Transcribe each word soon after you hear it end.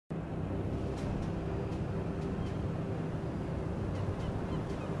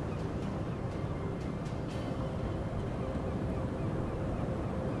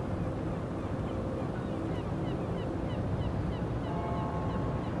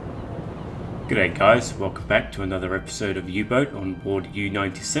G'day guys, welcome back to another episode of U-Boat on board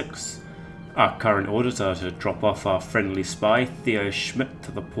U-96. Our current orders are to drop off our friendly spy Theo Schmidt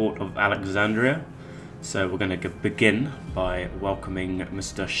to the port of Alexandria. So we're going to begin by welcoming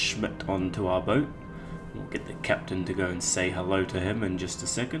Mr. Schmidt onto our boat. We'll get the captain to go and say hello to him in just a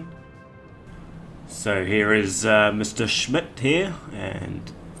second. So here is Mr. Schmidt here,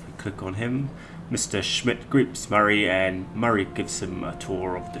 and if we click on him, Mr. Schmidt greets Murray and Murray gives him a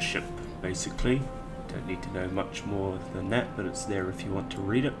tour of the ship. Basically, don't need to know much more than that, but it's there if you want to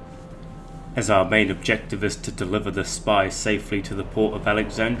read it. As our main objective is to deliver the spy safely to the port of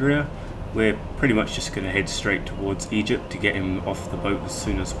Alexandria, we're pretty much just going to head straight towards Egypt to get him off the boat as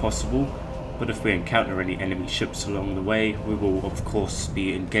soon as possible. But if we encounter any enemy ships along the way, we will of course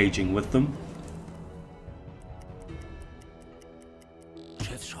be engaging with them.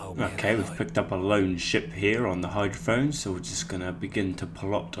 Okay, we've picked up a lone ship here on the hydrophone, so we're just going to begin to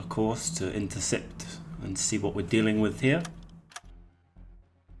plot a course to intercept and see what we're dealing with here.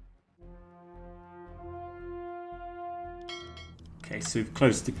 Okay, so we've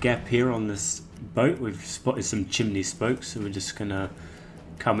closed the gap here on this boat. We've spotted some chimney spokes, so we're just going to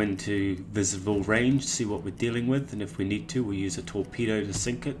come into visible range, see what we're dealing with, and if we need to, we'll use a torpedo to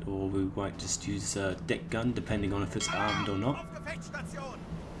sink it, or we might just use a deck gun, depending on if it's armed or not.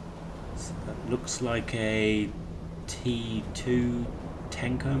 So that looks like a T2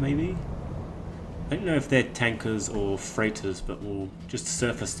 tanker, maybe? I don't know if they're tankers or freighters, but we'll just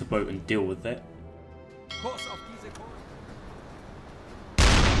surface the boat and deal with that.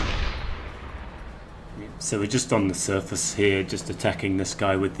 So we're just on the surface here, just attacking this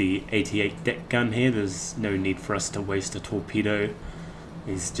guy with the 88 deck gun here. There's no need for us to waste a torpedo.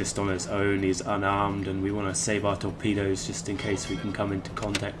 He's just on his own, he's unarmed, and we want to save our torpedoes just in case we can come into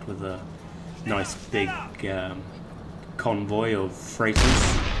contact with a nice big convoy of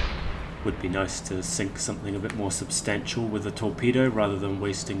freighters. Would be nice to sink something a bit more substantial with a torpedo rather than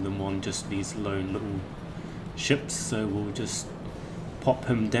wasting them on just these lone little ships. So we'll just pop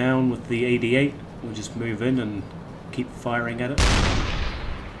him down with the 88. We'll just move in and keep firing at it.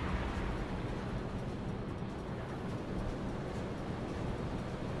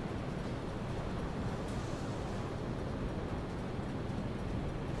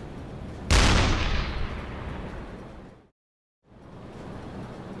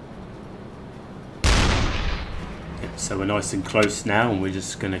 So we're nice and close now, and we're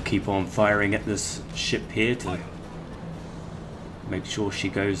just going to keep on firing at this ship here to make sure she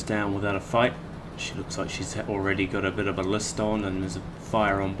goes down without a fight. She looks like she's already got a bit of a list on, and there's a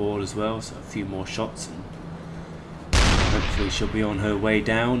fire on board as well, so a few more shots and hopefully she'll be on her way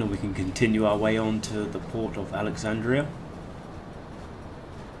down and we can continue our way on to the port of Alexandria.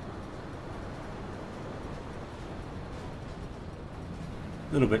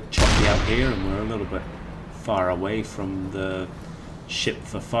 A little bit choppy out here, and we're a little bit far away from the ship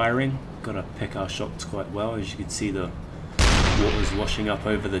for firing. Got to pick our shots quite well. As you can see, the water's washing up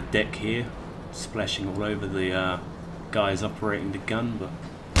over the deck here, splashing all over the guys operating the gun, but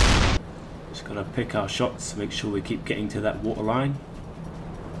just got to pick our shots, make sure we keep getting to that water line.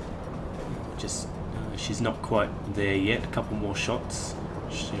 Just she's not quite there yet. A couple more shots.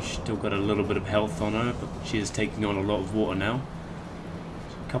 She's still got a little bit of health on her, but she is taking on a lot of water now.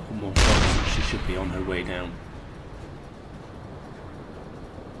 A couple more shots and she should be on her way down.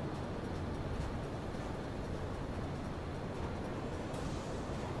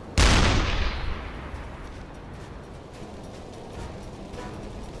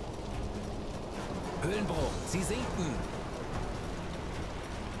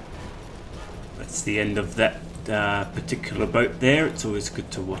 That's the end of that particular boat there. It's always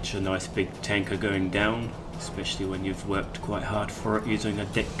good to watch a nice big tanker going down, especially when you've worked quite hard for it using a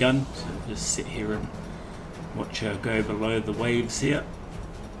deck gun. So just sit here and watch her go below the waves here.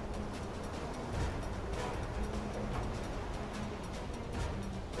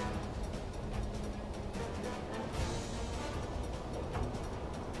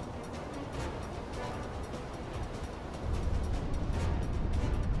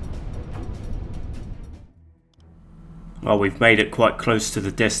 Well, we've made it quite close to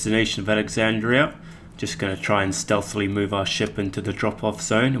the destination of Alexandria. Just going to try and stealthily move our ship into the drop-off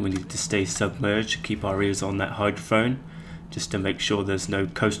zone, and we need to stay submerged, keep our ears on that hydrophone, just to make sure there's no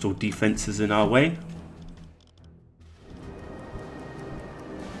coastal defenses in our way.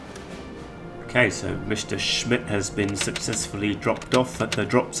 Okay, so Mr. Schmidt has been successfully dropped off at the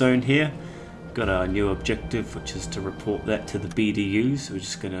drop zone here. Got our new objective, which is to report that to the BDU, so we're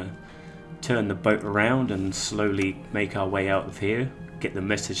just going to turn the boat around and slowly make our way out of here, get the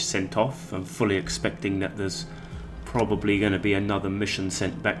message sent off. I'm fully expecting that there's probably going to be another mission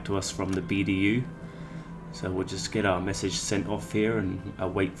sent back to us from the BDU. So we'll just get our message sent off here and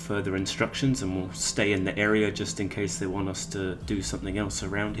await further instructions, and we'll stay in the area just in case they want us to do something else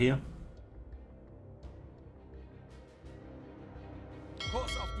around here.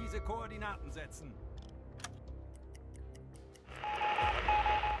 Kurs auf diese Koordinaten setzen.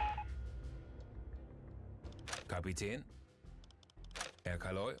 Kapitän. Herr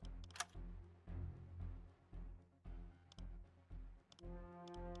Kaloy.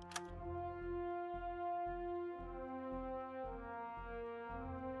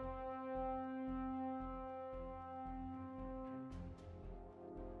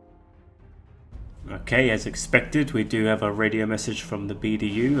 Okay, as expected, we do have a radio message from the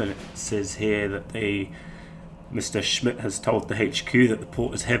BDU, and it says here that Mr. Schmidt has told the HQ that the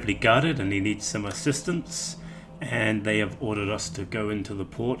port is heavily guarded and he needs some assistance, and they have ordered us to go into the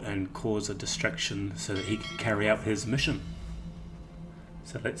port and cause a distraction so that he can carry out his mission.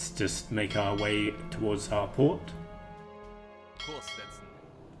 So let's just make our way towards our port.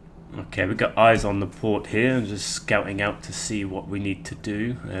 Okay, we've got eyes on the port here and just scouting out to see what we need to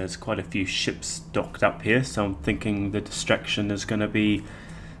do. There's quite a few ships docked up here, so I'm thinking the distraction is going to be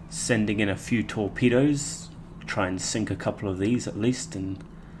sending in a few torpedoes, try and sink a couple of these at least, and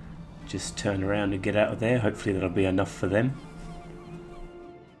just turn around and get out of there. Hopefully that'll be enough for them.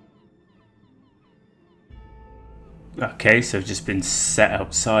 Okay, so I've just been sat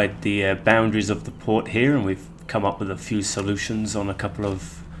outside the boundaries of the port here, and we've come up with a few solutions on a couple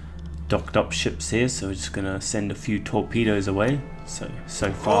of docked up ships here, so we're just going to send a few torpedoes away. So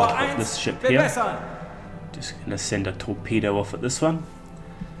far I've got this ship here. Just going to send a torpedo off at this one,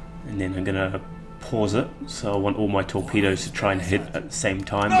 and then I'm going to pause it, so I want all my torpedoes to try and hit at the same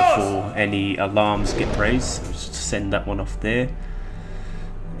time before any alarms get raised. So just send that one off there,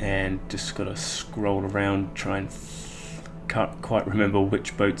 and just got to scroll around, try and can't quite remember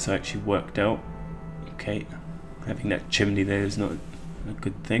which boats I actually worked out. Okay, having that chimney there is not a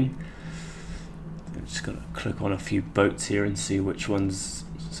good thing. I'm just going to click on a few boats here and see which ones.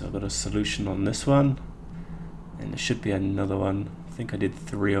 So I've got a solution on this one, and there should be another one. I think I did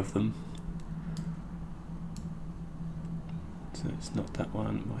 3 of them. So it's not that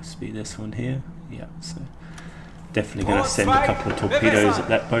one, it must be this one here. Yeah, so definitely going to send a couple of torpedoes at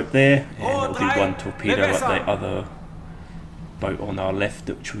that boat there, and there'll be one torpedo at the other boat on our left,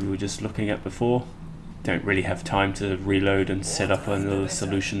 which we were just looking at before. Don't really have time to reload and set up another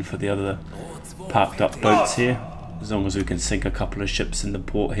solution for the other parked up boats here. As long as we can sink a couple of ships in the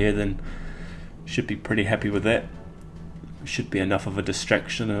port here, then should be pretty happy with that. Should be enough of a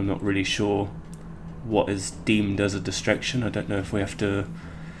distraction. I'm not really sure what is deemed as a distraction. I don't know if we have to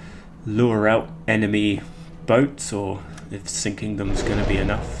lure out enemy boats or if sinking them is going to be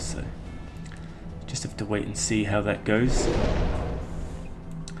enough. So just have to wait and see how that goes.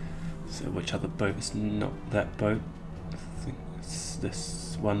 So which other boat is not that boat? I think it's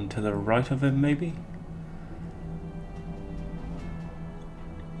this one to the right of him, maybe?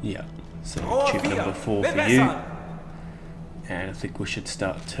 Yeah, so tube number 4 for you. And I think we should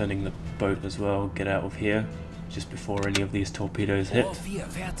start turning the boat as well, get out of here just before any of these torpedoes hit.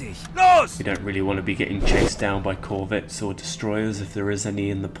 We don't really want to be getting chased down by corvettes or destroyers if there is any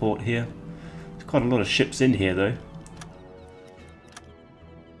in the port here. There's quite a lot of ships in here though.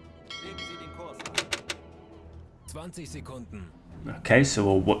 Okay, so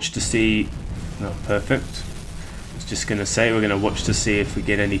we'll watch to see. Oh, perfect. I was just going to say we're going to watch to see if we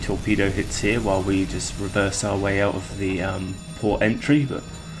get any torpedo hits here while we just reverse our way out of the port entry, but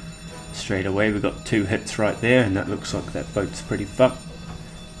straight away we got 2 hits right there, and that looks like that boat's pretty fucked.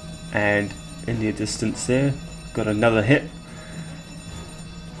 And in the distance there, got another hit.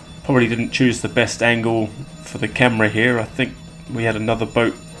 Probably didn't choose the best angle for the camera here. I think we had another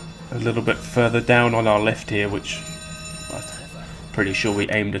boat a little bit further down on our left here, which I'm pretty sure we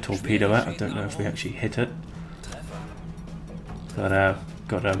aimed a torpedo at. I don't know if we actually hit it. But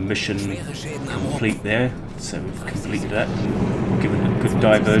got a mission complete there, so we've completed that, given a good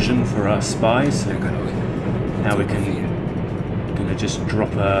diversion for our spies. So now we can gonna just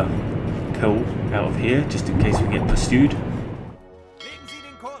drop a pill out of here just in case we get pursued.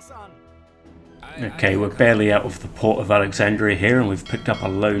 Okay, we're barely out of the port of Alexandria here, and we've picked up a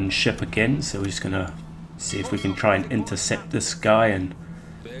lone ship again, so we're just gonna see if we can try and intercept this guy, and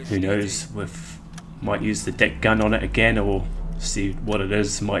who knows, we might use the deck gun on it again, or see what it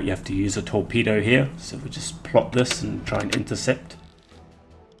is. Might you have to use a torpedo here, so we'll just plot this and try and intercept.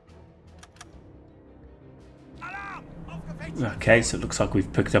 Okay, so it looks like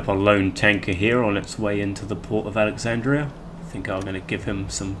we've picked up a lone tanker here on its way into the port of Alexandria. think I'm going to give him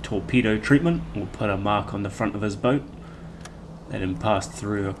some torpedo treatment. We'll put a mark on the front of his boat, let him pass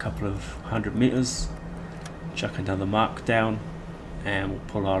through a couple of 100 meters, chuck another mark down, and we'll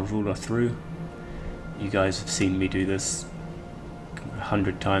pull our ruler through. You guys have seen me do this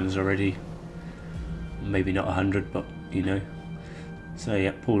 100 times already, maybe not 100, but you know. So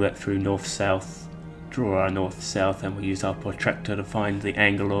yeah, pull that through north-south, draw our north-south, and we'll use our protractor to find the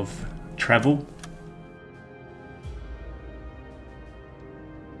angle of travel.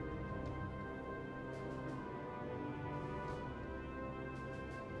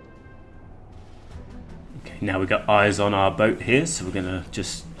 Okay, now we've got eyes on our boat here, so we're gonna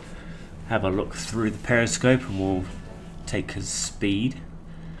just have a look through the periscope and we'll take his speed.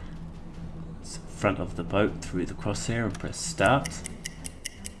 So front of the boat through the crosshair and press start.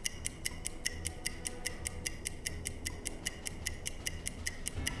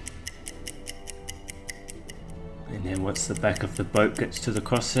 And then once the back of the boat gets to the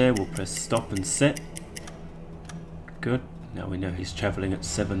crosshair, we'll press stop and set. Good. Now we know he's travelling at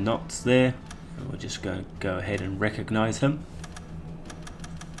 7 knots there. And we're just going to go ahead and recognise him.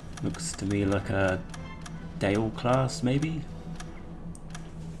 Looks to me like a Dale class, maybe?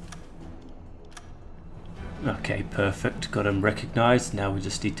 Okay, perfect. Got him recognised. Now we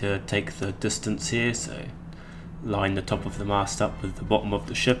just need to take the distance here. So line the top of the mast up with the bottom of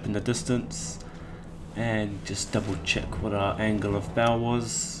the ship in the distance. And just double check what our angle of bow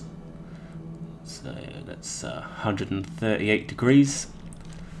was. So that's 138 degrees.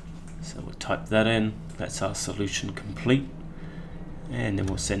 So we'll type that in. That's our solution complete. And then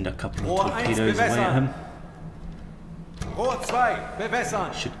we'll send a couple of torpedoes away at him.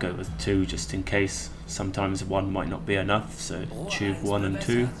 Should go with 2 just in case. Sometimes 1 might not be enough, so tube 1 and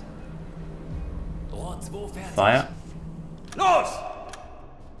 2. Fire.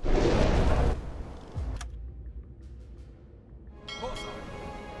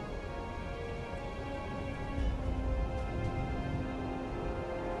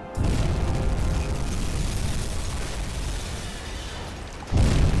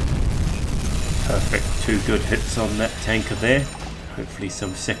 Perfect, 2 good hits on that tanker there. Hopefully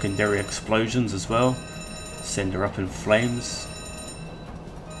some secondary explosions as well. Send her up in flames.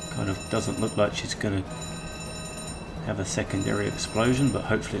 Kind of doesn't look like she's going to have a secondary explosion, but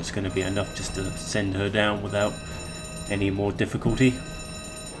hopefully it's going to be enough just to send her down without any more difficulty.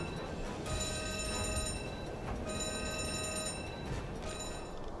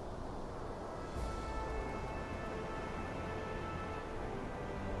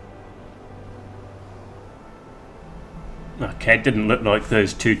 Okay, it didn't look like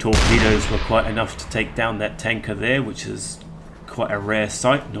those 2 torpedoes were quite enough to take down that tanker there, which is quite a rare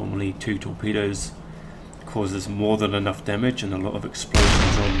sight. Normally 2 torpedoes causes more than enough damage and a lot of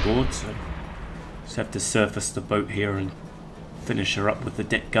explosions on board, so just have to surface the boat here and finish her up with the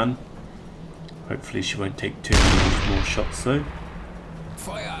deck gun. Hopefully she won't take too many more shots though.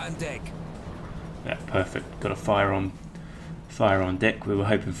 Fire on deck. Yeah, perfect. Got a fire on deck. We were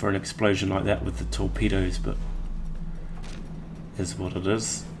hoping for an explosion like that with the torpedoes, but is what it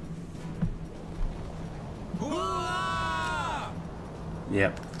is.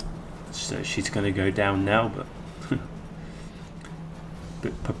 Yep. So she's going to go down now, but a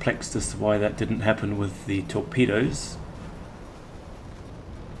bit perplexed as to why that didn't happen with the torpedoes.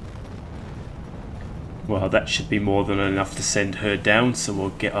 Well, that should be more than enough to send her down, so we'll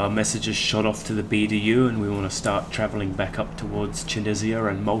get our messages shot off to the BDU, and we want to start travelling back up towards Tunisia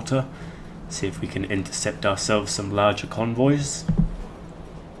and Malta. See if we can intercept ourselves some larger convoys.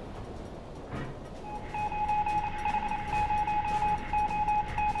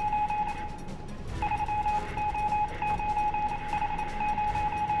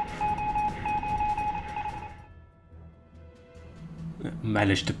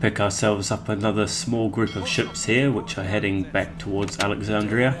 Managed to pick ourselves up another small group of ships here, which are heading back towards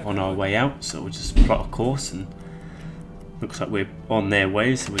Alexandria on our way out, so we'll just plot a course, and looks like we're on their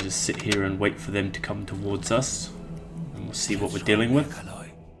way, so we'll just sit here and wait for them to come towards us, and we'll see what we're dealing with.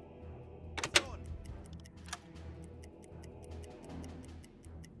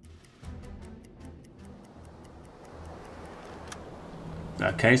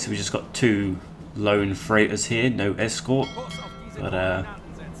 Okay, so we just got 2 lone freighters here, no escort, but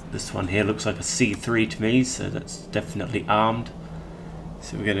this one here looks like a C3 to me, so that's definitely armed.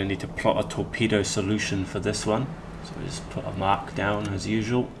 So we're going to need to plot a torpedo solution for this one. So we just put a mark down as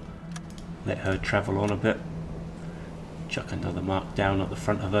usual, let her travel on a bit, chuck another mark down at the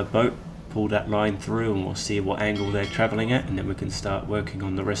front of her boat, pull that line through, and we'll see what angle they're travelling at, and then we can start working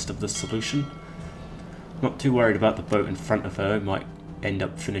on the rest of the solution. Not too worried about the boat in front of her, might end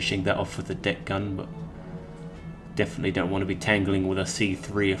up finishing that off with the deck gun, but Definitely don't want to be tangling with a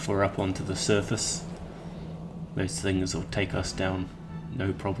C3 if we're up onto the surface. Those things will take us down,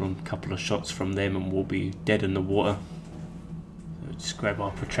 no problem. A couple of shots from them and we'll be dead in the water. So just grab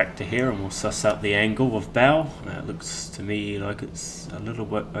our protractor here and we'll suss out the angle of bow. It looks to me like it's a little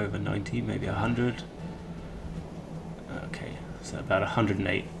bit over 90, maybe 100. Okay, so about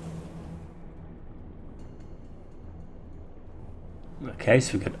 108. Okay,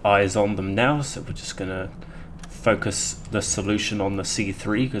 so we've got eyes on them now, so we're just going to focus the solution on the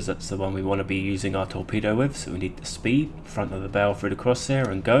C3 because that's the one we want to be using our torpedo with. So we need the speed, front of the bow through the crosshair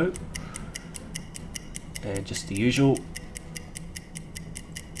and go. And just the usual.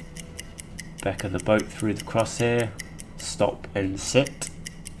 Back of the boat through the crosshair, stop and set.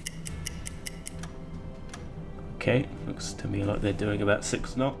 Okay, looks to me like they're doing about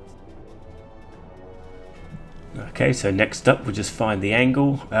 6 knots. Okay, so next up we'll just find the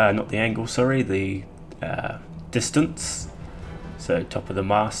angle, not the angle, sorry, the distance. So top of the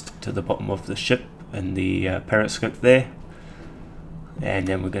mast to the bottom of the ship and the periscope there. And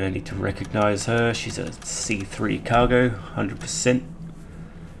then we're going to need to recognize her. She's a C3 cargo, 100%.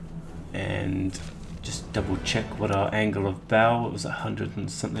 And just double check what our angle of bow, it was 100 and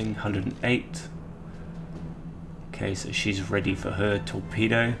something, 108. Okay, so she's ready for her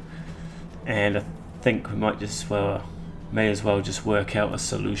torpedo. And I think we might just, well, may as well just work out a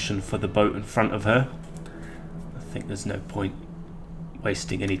solution for the boat in front of her. I think there's no point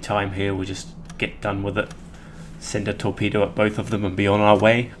wasting any time here. We'll just get done with it, send a torpedo at both of them and be on our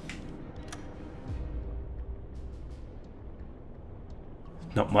way.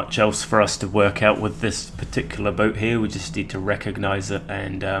 Not much else for us to work out with this particular boat here. We just need to recognize it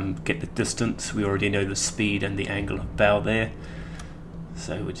and get the distance. We already know the speed and the angle of bow there,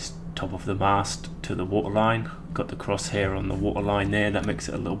 so we're just top of the mast to the waterline. Got the crosshair on the waterline there. That makes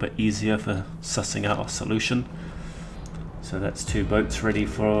it a little bit easier for sussing out our solution. So that's 2 boats ready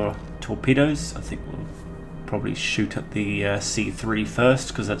for torpedoes. I think we'll probably shoot at the C3 first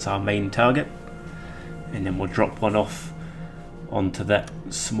because that's our main target, and then we'll drop one off onto that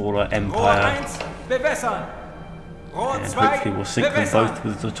smaller Empire, and hopefully we'll sink them both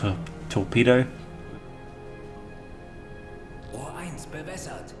with the torpedo.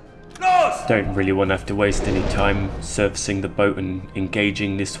 Don't really want to have to waste any time servicing the boat and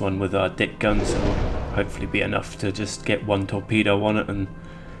engaging this one with our deck guns, so it'll hopefully be enough to just get 1 torpedo on it and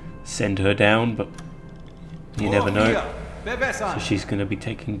send her down, but you never know. So she's going to be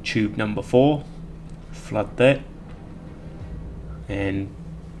taking tube number 4, flood that, and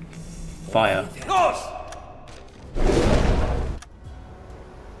fire.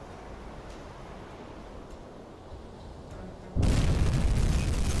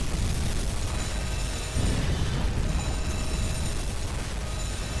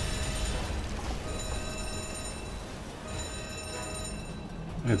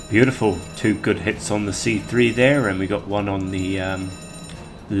 Oh, beautiful. 2 good hits on the C3 there, and we got 1 on the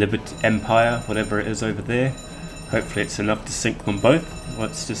Empire, whatever it is over there. Hopefully it's enough to sink them both.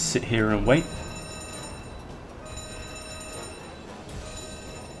 Let's just sit here and wait.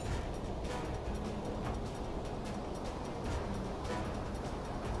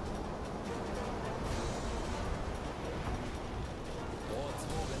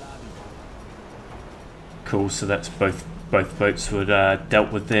 Cool, so that's both boats were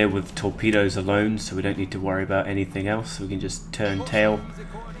dealt with there with torpedoes alone, so we don't need to worry about anything else. We can just turn tail,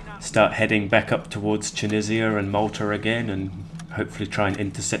 start heading back up towards Tunisia and Malta again, and hopefully try and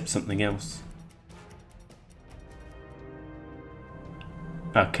intercept something else.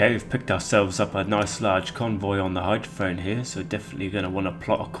 Okay, we've picked ourselves up a nice large convoy on the hydrophone here, so definitely going to want to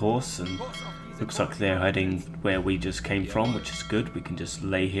plot a course, and looks like they're heading where we just came from, which is good. We can just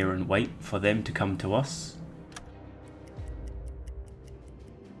lay here and wait for them to come to us.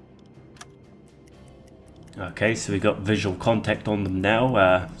 Okay, so we got visual contact on them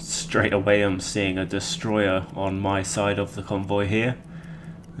now. Straight away I'm seeing a destroyer on my side of the convoy here.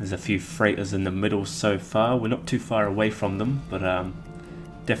 There's a few freighters in the middle so far. We're not too far away from them, but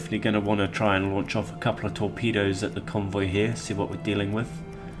definitely going to want to try and launch off a couple of torpedoes at the convoy here, see what we're dealing with.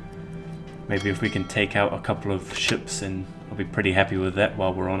 Maybe if we can take out a couple of ships, and I'll be pretty happy with that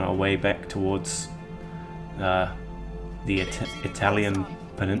while we're on our way back towards the Italian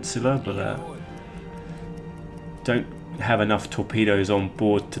peninsula, but don't have enough torpedoes on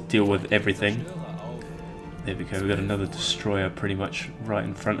board to deal with everything. There we go, we've got another destroyer pretty much right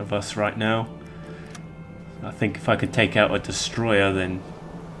in front of us right now. I think if I could take out a destroyer, then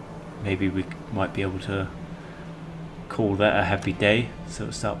maybe we might be able to call that a happy day. So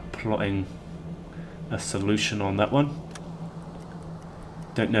we'll start plotting a solution on that one.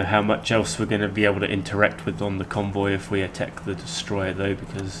 Don't know how much else we're going to be able to interact with on the convoy if we attack the destroyer though,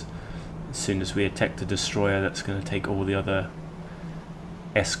 because as soon as we attack the destroyer, that's going to take all the other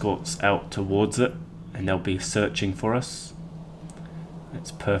escorts out towards it, and they'll be searching for us.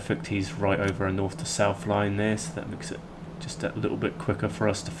 That's perfect. He's right over a north to south line there, so that makes it just a little bit quicker for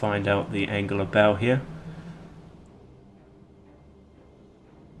us to find out the angle of bow here.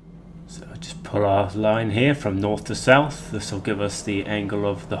 So just pull our line here from north to south. This will give us the angle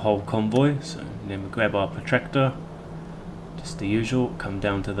of the whole convoy. So then we grab our protractor, just the usual, come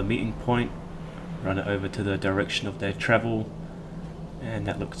down to the meeting point, run it over to the direction of their travel, and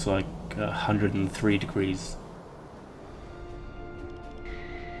that looks like 103 degrees.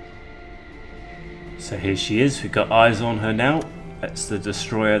 So here she is, we've got eyes on her now. That's the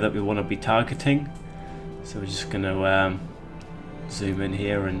destroyer that we want to be targeting. So we're just going to zoom in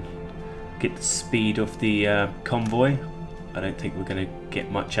here and get the speed of the convoy. I don't think we're going to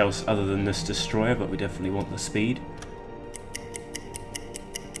get much else other than this destroyer, but we definitely want the speed.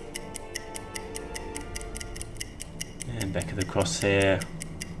 And back of the crosshair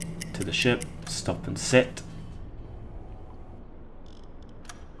to the ship, stop and set.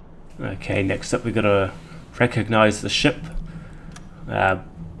 Okay, next up we've got to recognize the ship. I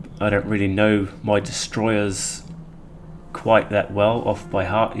don't really know my destroyers quite that well off by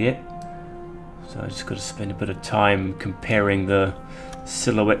heart yet, so I just got to spend a bit of time comparing the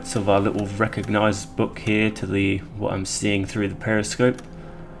silhouettes of our little recognize book here to the what I'm seeing through the periscope.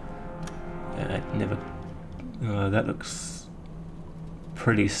 That looks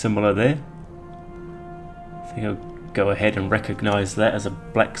pretty similar there. I think I'll go ahead and recognize that as a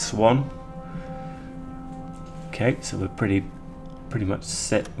black swan. Okay, so we're pretty much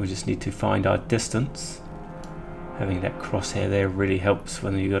set. We just need to find our distance. Having that crosshair there really helps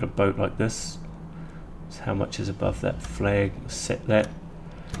when you got a boat like this. So how much is above that flag? Set that.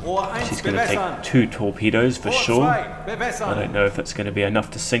 She's going to take 2 torpedoes for sure. I don't know if it's going to be enough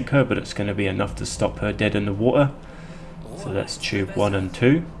to sink her, but it's going to be enough to stop her dead in the water. So that's tube 1 and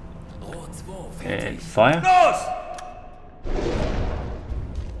 2. And fire.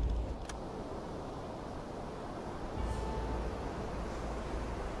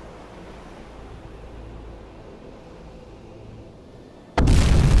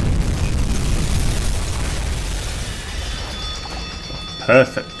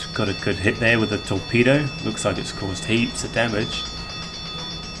 Perfect, got a good hit there with a torpedo. Looks like it's caused heaps of damage.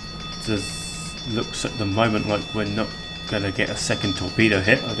 Looks at the moment like we're not going to get a second torpedo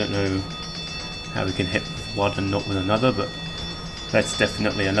hit. I don't know how we can hit with one and not with another, but that's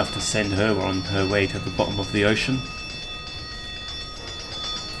definitely enough to send her on her way to the bottom of the ocean.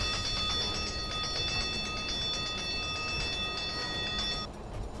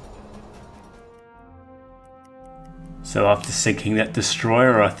 So after sinking that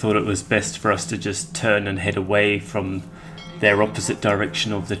destroyer, I thought it was best for us to just turn and head away from their opposite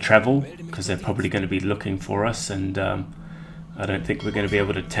direction of the travel, because they're probably going to be looking for us, and I don't think we're going to be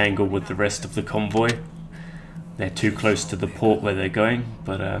able to tangle with the rest of the convoy. They're too close to the port where they're going,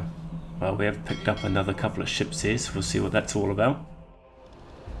 but well, we have picked up another couple of ships here, so we'll see what that's all about.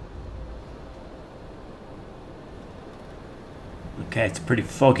 Okay, it's a pretty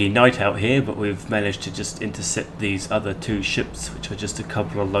foggy night out here, but we've managed to just intercept these other 2 ships, which are just a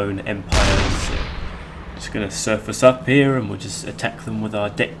couple of lone empires. So just going to surface up here and we'll just attack them with our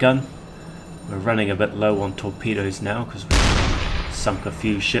deck gun. We're running a bit low on torpedoes now because we've sunk a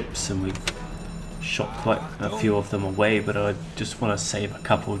few ships and we've shot quite a few of them away, but I just want to save a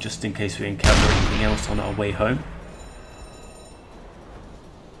couple just in case we encounter anything else on our way home.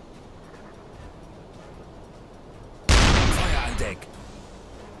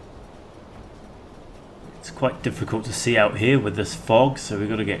 It's quite difficult to see out here with this fog, so we've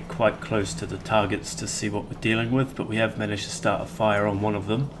got to get quite close to the targets to see what we're dealing with, but we have managed to start a fire on one of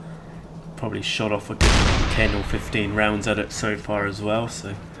them. Probably shot off a good 10 or 15 rounds at it so far as well,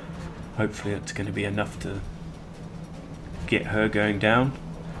 so hopefully it's going to be enough to get her going down.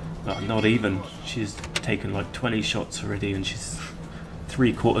 Not even. She's taken like 20 shots already and she's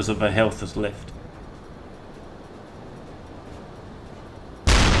 3/4 of her health is left.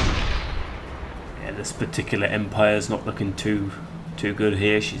 This particular empire is not looking too good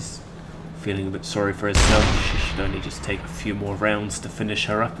here. She's feeling a bit sorry for herself. She should only just take a few more rounds to finish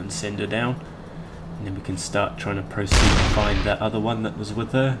her up and send her down, and then we can start trying to proceed to find that other one that was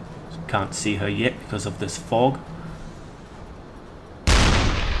with her. Can't see her yet because of this fog.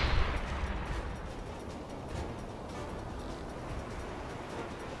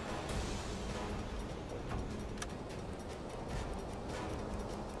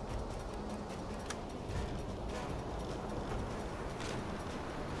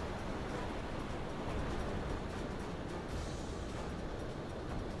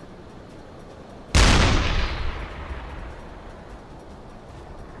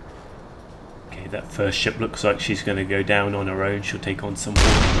 That first ship looks like she's going to go down on her own. She'll take on some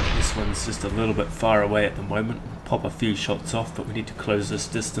water, but this one's just a little bit far away at the moment. Pop a few shots off, but we need to close this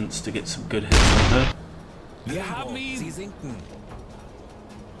distance to get some good hits on her. Wir haben ihn. Sie sinken.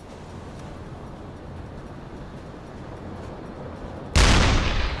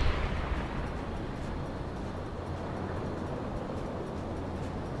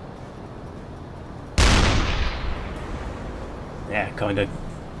 Yeah, kind of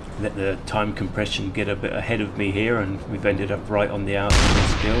let the time compression get a bit ahead of me here, and we've ended up right on the outside of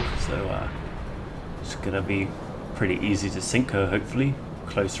this gill, so it's going to be pretty easy to sink her, hopefully.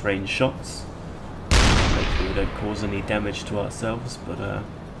 Close range shots. Hopefully we don't cause any damage to ourselves, but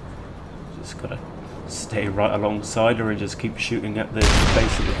just got to stay right alongside her and just keep shooting at the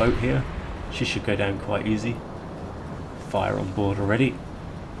base of the boat here. She should go down quite easy. Fire on board already.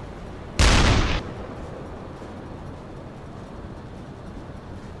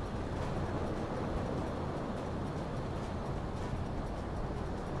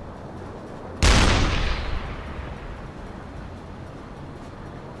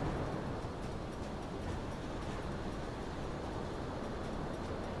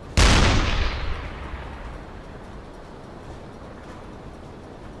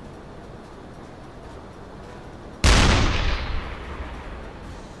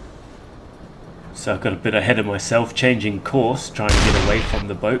 So I got a bit ahead of myself, changing course, trying to get away from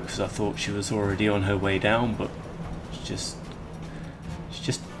the boat because I thought she was already on her way down, but she's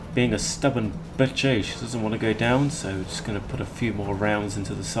just being a stubborn bitch, eh? She doesn't want to go down, so we're just going to put a few more rounds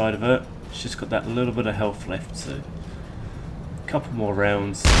into the side of her. She's just got that little bit of health left, so a couple more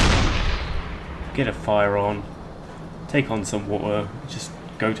rounds, get a fire on, take on some water, just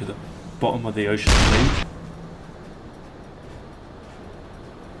go to the bottom of the ocean, please.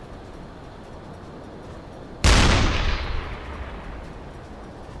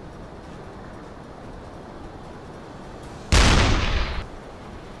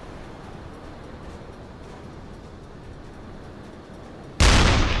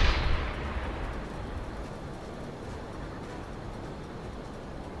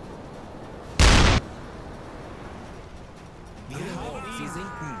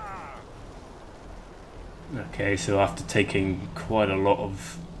 Okay, so after taking quite a lot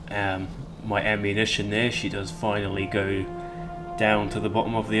of my ammunition there, she does finally go down to the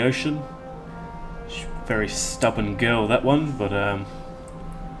bottom of the ocean. She's a very stubborn girl, that one, but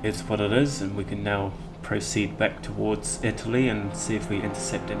it's what it is, and we can now proceed back towards Italy and see if we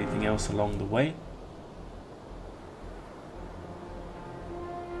intercept anything else along the way.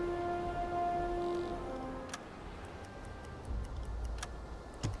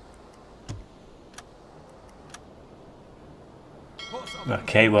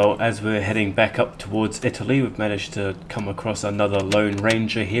 Okay, well, as we're heading back up towards Italy, we've managed to come across another Lone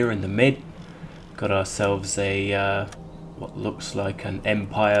Ranger here in the Med. Got ourselves a what looks like an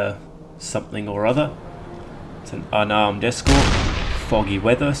Empire something or other. It's an unarmed escort. Foggy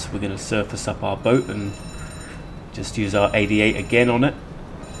weather, so we're going to surface up our boat and just use our 88 again on it.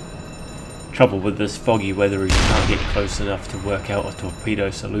 Trouble with this foggy weather is you can't get close enough to work out a torpedo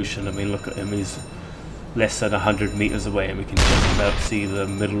solution. I mean, look at him, he's less than 100 meters away and we can just about see the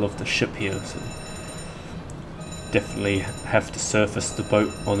middle of the ship here, so definitely have to surface the boat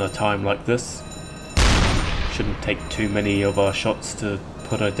on a time like this. Shouldn't take too many of our shots to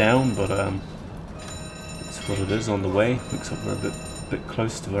put her down, but it's what it is on the way. Looks like we're a bit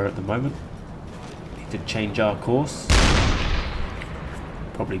close to her at the moment. Need to change our course.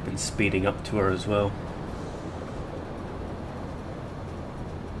 Probably been speeding up to her as well.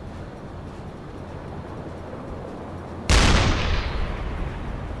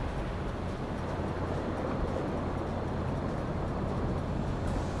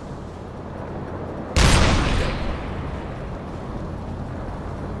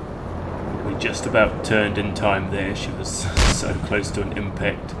 Just about turned in time there. She was so close to an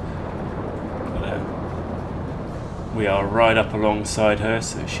impact, but we are right up alongside her,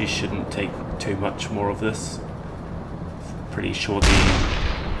 so she shouldn't take too much more of this. Pretty sure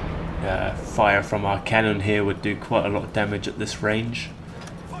the fire from our cannon here would do quite a lot of damage at this range.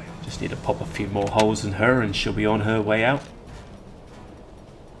 Just need to pop a few more holes in her and she'll be on her way out.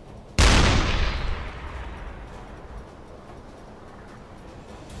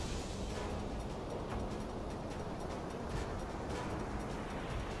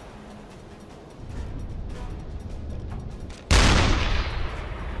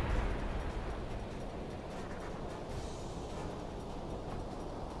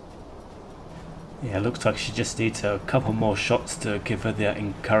 Yeah, looks like she just needs a couple more shots to give her that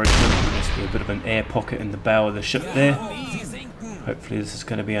encouragement. There must be a bit of an air pocket in the bow of the ship there. Hopefully this is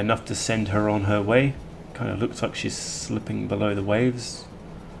going to be enough to send her on her way. Kind of looks like she's slipping below the waves.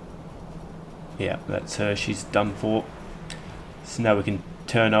 Yeah, that's her. She's done for. So now we can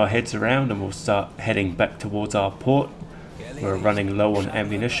turn our heads around and we'll start heading back towards our port. We're running low on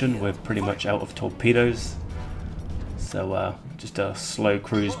ammunition. We're pretty much out of torpedoes. So just a slow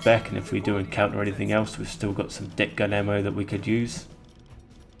cruise back, and if we do encounter anything else, we've still got some deck gun ammo that we could use.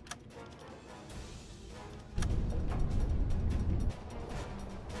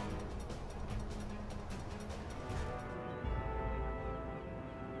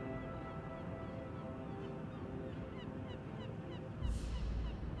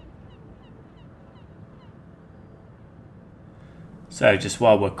 So just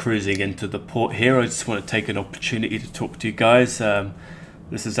while we're cruising into the port here, I just want to take an opportunity to talk to you guys.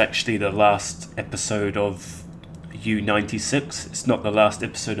 This is actually the last episode of U-96. It's not the last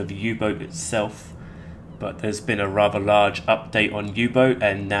episode of U-Boat itself, but there's been a rather large update on U-Boat,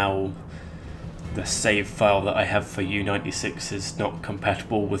 and now the save file that I have for U-96 is not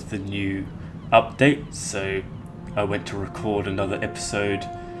compatible with the new update. So I went to record another episode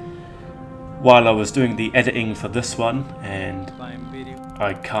while I was doing the editing for this one, and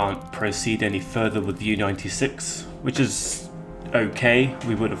I can't proceed any further with U-96, which is okay.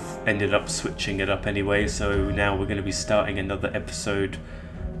 We would have ended up switching it up anyway, so now we're going to be starting another episode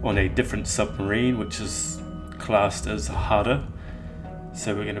on a different submarine, which is classed as harder.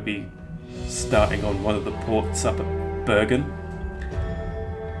 So we're going to be starting on one of the ports up at Bergen.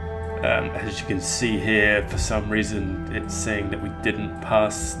 As you can see here, for some reason it's saying that we didn't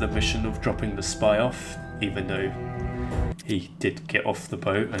pass the mission of dropping the spy off, even though he did get off the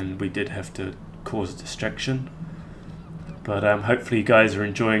boat and we did have to cause a distraction. But hopefully you guys are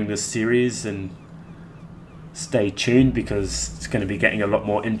enjoying this series, and stay tuned because it's going to be getting a lot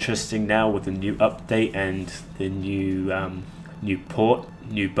more interesting now with the new update and the new port,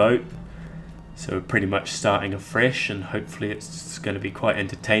 new boat. So we're pretty much starting afresh, and hopefully it's going to be quite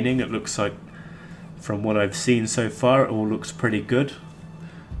entertaining. It looks like, from what I've seen so far, it all looks pretty good.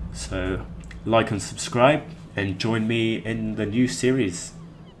 So like and subscribe and join me in the new series.